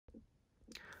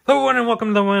Hello everyone and welcome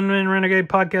to the One Man Renegade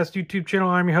Podcast YouTube channel.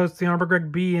 I'm your host, the Honorable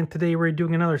Greg B, and today we're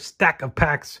doing another stack of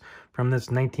packs from this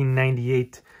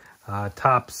 1998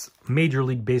 Topps Major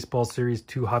League Baseball Series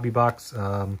 2 hobby box.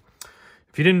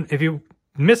 If you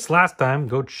missed last time,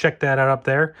 go check that out up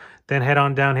there. Then head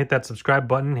on down, hit that subscribe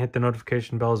button, hit the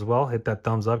notification bell as well, hit that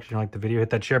thumbs up if you like the video,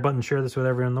 hit that share button, share this with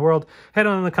everyone in the world. Head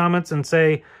on in the comments and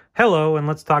say hello, and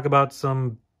let's talk about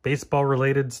some baseball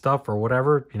related stuff or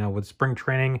whatever, you know, with spring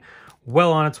training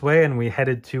well on its way and we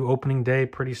headed to opening day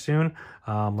pretty soon.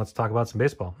 Let's talk about some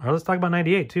baseball, or let's talk about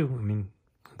 98 too. I mean,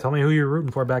 tell me who you're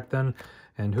rooting for back then,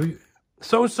 and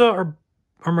Sosa or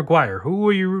McGuire, who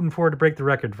were you rooting for to break the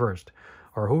record first,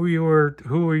 or who were you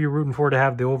rooting for to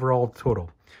have the overall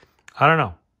total? I don't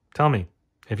know. Tell me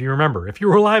if you remember, if you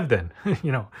were alive then,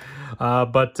 you know.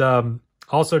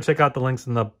 Also check out the links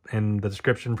in the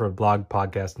description for a blog,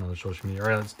 podcast, and other social media. All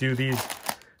right, let's do these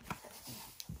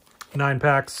 9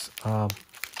 packs.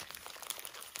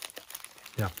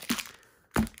 Yeah,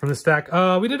 from the stack.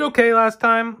 We did okay last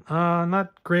time.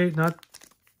 Not great, not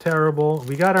terrible.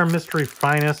 We got our mystery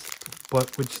finest,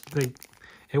 but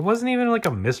it wasn't even like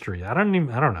a mystery. I don't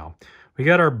know. We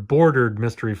got our bordered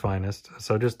mystery finest,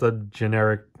 so just the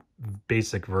generic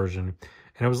basic version.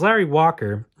 And it was Larry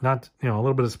Walker, not, you know, a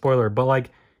little bit of spoiler, but like,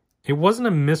 it wasn't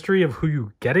a mystery of who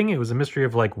you're getting. It was a mystery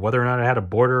of like whether or not it had a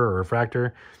border or a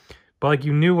refractor, but like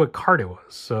you knew what card it was.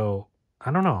 So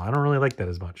I don't know. I don't really like that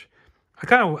as much.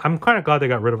 I'm kind of glad they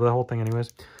got rid of the whole thing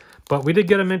anyways. But we did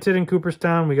get a minted in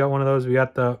Cooperstown. We got one of those. We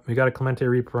got a Clemente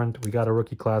reprint. We got a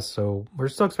rookie class. So we're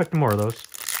still expecting more of those.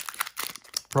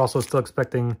 We're also still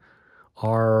expecting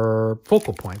our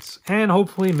focal points, and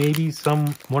hopefully maybe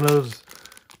one of those,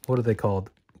 what are they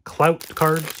called? Clout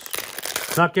cards.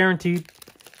 Not guaranteed,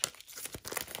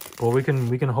 but we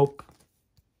can hope.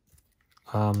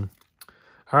 All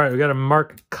right, we got a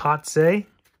Mark Kotze.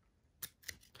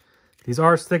 These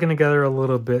are sticking together a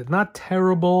little bit. Not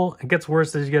terrible. It gets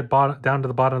worse as you get down to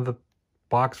the bottom of the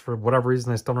box for whatever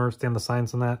reason. I still don't understand the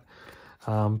science on that.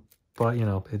 But you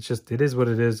know, it is what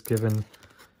it is given,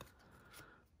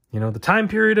 you know, the time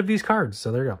period of these cards.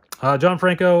 So there you go. John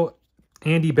Franco,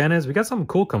 Andy Benez. We got something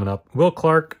cool coming up. Will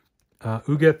Clark,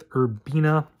 Ugueth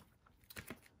Urbina.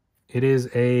 It is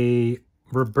a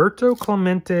Roberto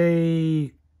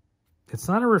Clemente. It's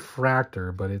not a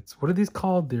refractor, but it's, what are these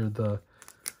called? They're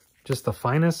just the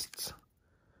finest.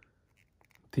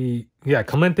 Yeah,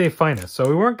 Clemente finest. So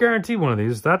we weren't guaranteed one of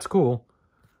these. That's cool.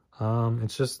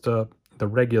 It's just the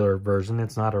regular version.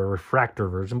 It's not a refractor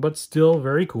version, but still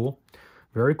very cool.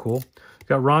 Very cool. We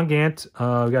got Ron Gant.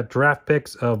 We got draft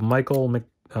picks of Darnell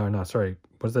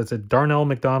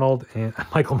McDonald and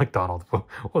Michael McDonald.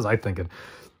 What was I thinking?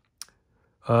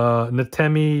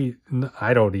 Natemi. I'm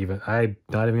not even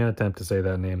gonna attempt to say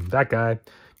that name. That guy.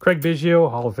 Craig Biggio,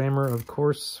 Hall of Famer, of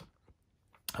course.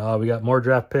 We got more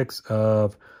draft picks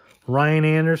of Ryan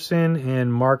Anderson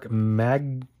and Mark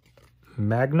Mangum,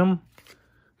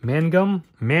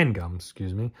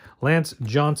 excuse me. Lance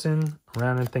Johnson,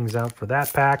 rounding things out for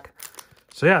that pack.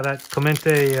 So yeah, that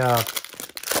Clemente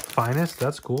finest,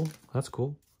 that's cool. That's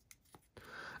cool.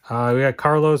 We got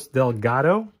Carlos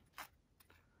Delgado.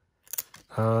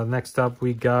 Next up,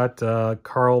 we got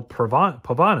Carl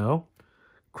Pavano,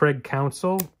 Craig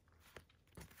Counsell.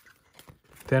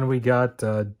 Then we got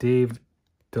Dave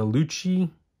DeLucci,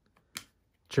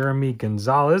 Jeremy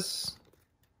Gonzalez,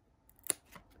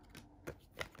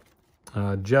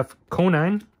 Jeff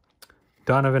Conine,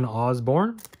 Donovan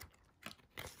Osborne,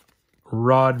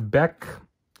 Rod Beck,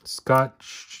 Scott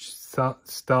Staloviak,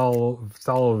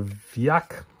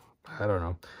 I don't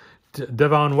know,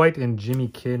 Devon White, and Jimmy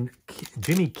Key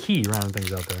rounding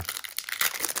things out there.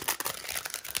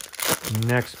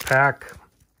 Next pack,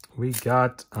 we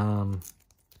got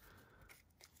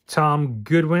Tom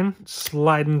Goodwin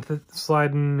sliding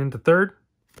into third.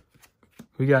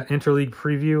 We got interleague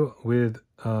preview with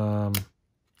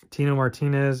Tino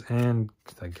Martinez and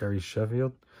Gary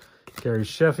Sheffield.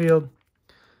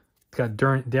 Got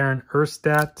Darren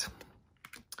Erstadt.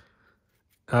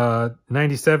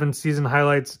 97 season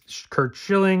highlights. Kurt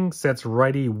Schilling sets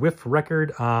righty whiff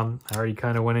record. I already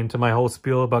kind of went into my whole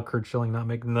spiel about Kurt Schilling not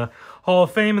making the Hall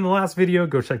of Fame in the last video.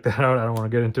 Go check that out. I don't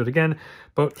want to get into it again.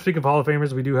 But speaking of Hall of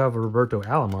Famers, we do have a Roberto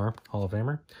Alomar Hall of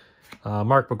Famer.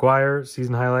 Mark McGuire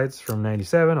season highlights from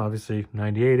 97. Obviously,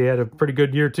 98, he had a pretty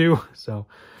good year too. So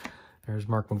there's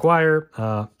Mark McGuire.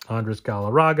 Andres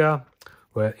Galarraga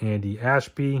with Andy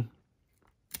Ashby.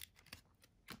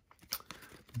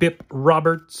 Bip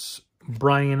Roberts,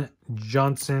 Brian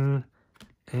Johnson,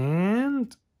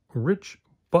 and Rich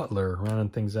Butler rounding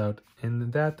things out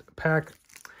in that pack.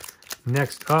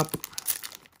 Next up,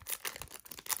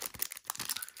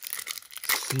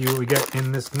 see what we get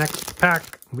in this next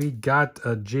pack. We got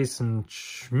Jason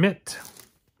Schmidt.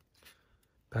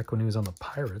 Back when he was on the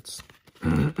Pirates.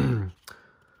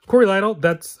 Corey Lytle,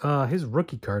 that's his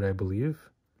rookie card, I believe.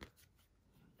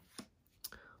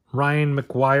 Ryan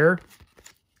McGuire.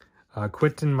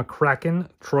 Quinton McCracken.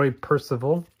 Troy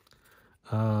Percival.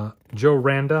 Joe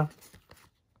Randa.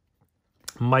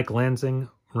 Mike Lansing.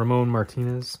 Ramon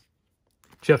Martinez.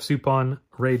 Jeff Suppan.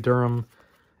 Ray Durham.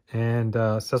 And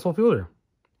Cecil Fielder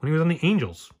when he was on the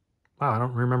Angels. Wow, I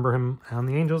don't remember him on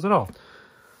the Angels at all.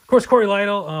 Of course, Corey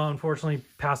Lytle, unfortunately,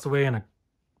 passed away in a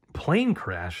plane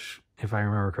crash, if I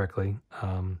remember correctly.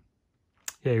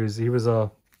 Yeah,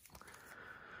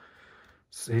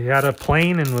 he had a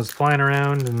plane and was flying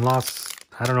around and lost,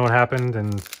 I don't know what happened,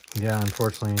 and yeah,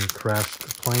 unfortunately crashed the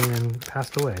plane and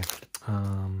passed away.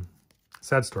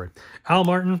 Sad story. Al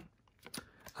Martin,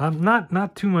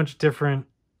 not too much different.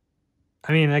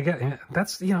 I mean, I get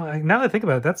that's, you know, now that I think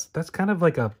about it, that's kind of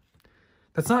like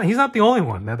he's not the only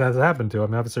one that's happened to. I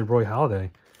mean, obviously Roy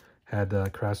Halladay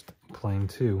had crashed plane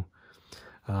too.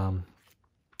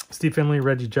 Steve Finley,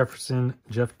 Reggie Jefferson,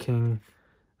 Jeff King,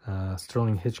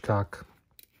 Sterling Hitchcock,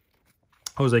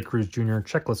 Jose Cruz Jr.,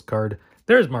 checklist card.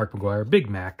 There's Mark McGuire, Big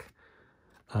Mac,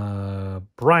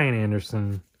 Brian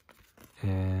Anderson,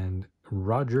 and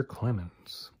Roger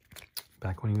Clemens.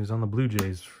 Back when he was on the Blue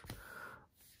Jays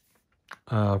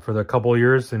for the couple of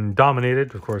years and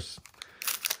dominated, of course.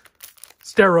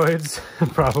 Steroids,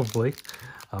 probably.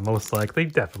 Most likely,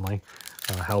 definitely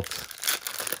helped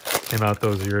him out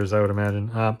those years, I would imagine.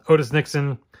 Otis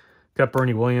Nixon, got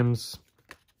Bernie Williams,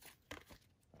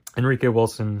 Enrique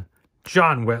Wilson,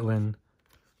 John Wetland,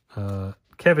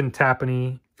 Kevin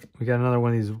Tapani. We got another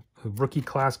one of these rookie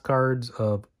class cards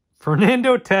of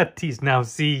Fernando Tatis. Now,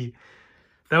 see,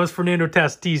 that was Fernando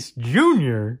Tatis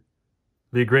Jr.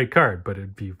 Be a great card, but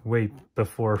it'd be way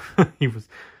before he was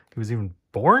even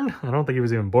born. I don't think he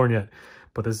was even born yet.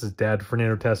 But this is Dad,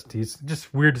 Fernando Tatis.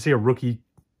 Just weird to see a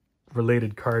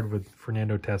rookie-related card with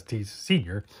Fernando Tatis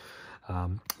Sr.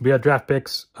 We got draft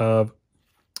picks of,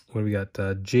 what do we got?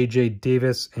 J.J.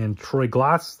 Davis and Troy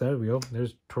Glass. There we go.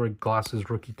 There's Troy Glass's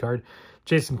rookie card.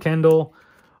 Jason Kendall.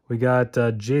 We got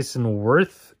Jason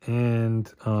Worth and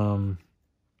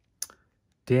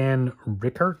Dan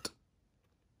Rickert.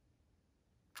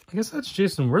 I guess that's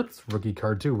Jason Worth's rookie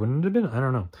card too, wouldn't it have been? I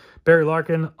don't know. Barry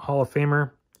Larkin, Hall of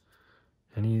Famer.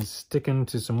 And he's sticking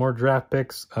to some more draft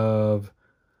picks of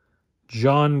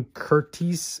John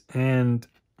Curtis and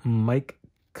Mike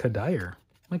Kadire.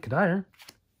 Mike Kadire?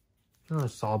 Another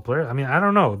solid player. I mean, I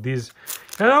don't know. It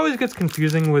always gets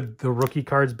confusing with the rookie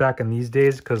cards back in these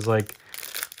days because, like,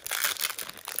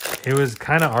 it was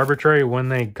kind of arbitrary when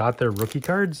they got their rookie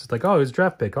cards. It's like, oh, his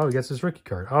draft pick. Oh, he gets his rookie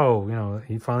card. Oh, you know,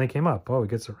 he finally came up. Oh, he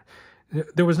gets a...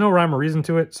 There was no rhyme or reason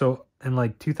to it. So in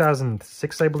like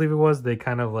 2006, I believe it was, they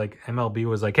kind of like, MLB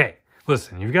was like, hey,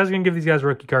 listen, if you guys are going to give these guys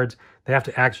rookie cards, they have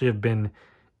to actually have been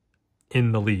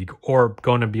in the league or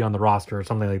going to be on the roster or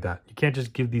something like that. You can't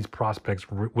just give these prospects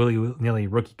willy-nilly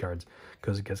rookie cards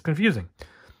because it gets confusing.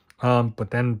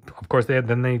 But then, of course, they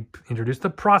introduced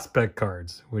the prospect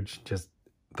cards, which just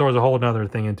throws a whole nother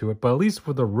thing into it. But at least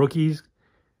with the rookies,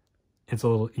 it's a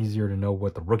little easier to know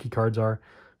what the rookie cards are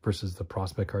versus the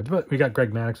prospect cards. But we got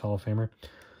Greg Maddux, Hall of Famer.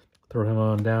 Throw him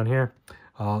on down here.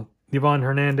 Ivan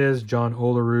Hernandez, John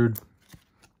Olerud.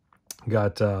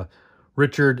 Got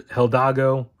Richard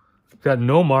Hidalgo. Got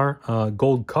Nomar,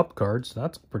 Gold Cup cards.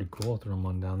 That's pretty cool. I'll throw them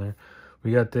on down there.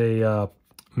 We got a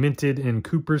minted in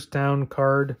Cooperstown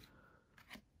card.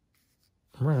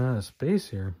 I'm running out of space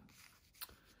here.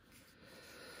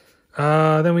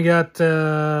 Then we got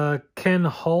Ken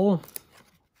Hull,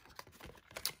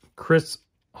 Chris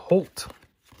Holt,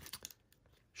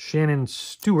 Shannon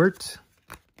Stewart,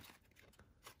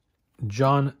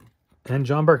 John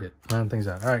Burkett. Round things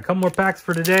out. All right, a couple more packs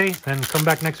for today, and come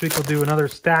back next week. We'll do another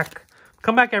stack.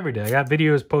 Come back every day. I got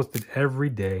videos posted every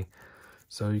day,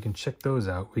 so you can check those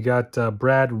out. We got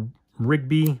Brad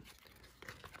Rigby.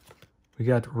 We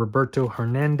got Roberto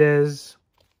Hernandez,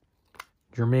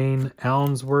 Jermaine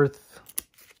Allensworth,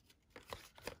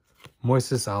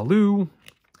 Moises Alou,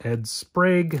 Ed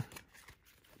Sprague,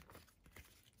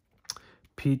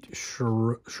 Pete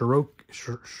Sherrock,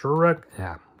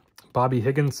 yeah, Bobby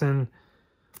Higginson,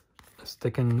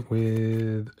 sticking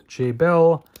with Jay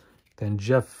Bell, then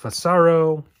Jeff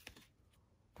Fasaro,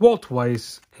 Walt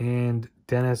Weiss, and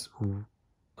Dennis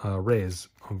Reyes.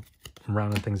 I'm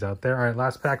rounding things out there. All right,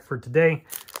 last pack for today.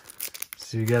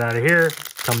 So you get out of here.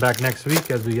 Come back next week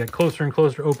as we get closer and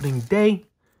closer to opening day.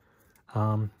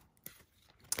 We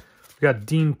got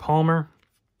Dean Palmer.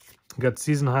 We got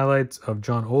season highlights of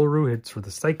John Olerud, hits for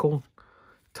the cycle.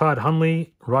 Todd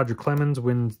Hundley, Roger Clemens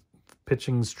wins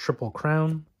pitching's Triple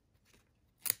Crown.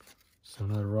 So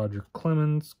another Roger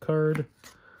Clemens card.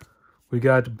 We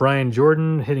got Brian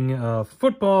Jordan hitting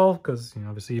football because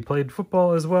obviously he played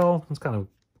football as well. It's kind of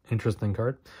interesting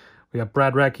card. We got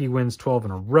Brad Radke wins 12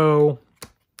 in a row.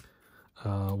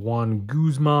 Juan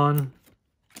Guzman.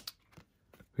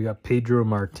 We got Pedro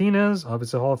Martinez,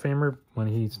 obviously a Hall of Famer when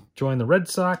he joined the Red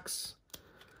Sox.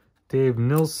 Dave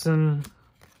Nilsson,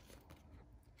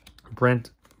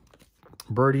 Brent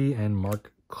Birdie, and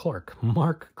Mark Clark.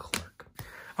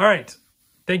 All right.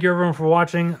 Thank you, everyone, for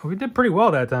watching. We did pretty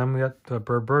well that time. We got the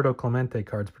Roberto Clemente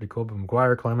cards, pretty cool. But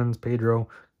McGuire, Clemens, Pedro,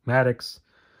 Maddox.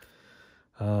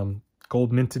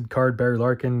 Gold minted card, Barry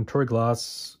Larkin, Troy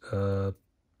Glass,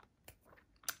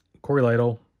 Corey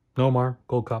Lytle, Nomar,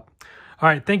 Gold Cup. All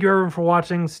right. Thank you, everyone, for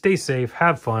watching. Stay safe.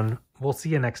 Have fun. We'll see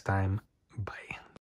you next time.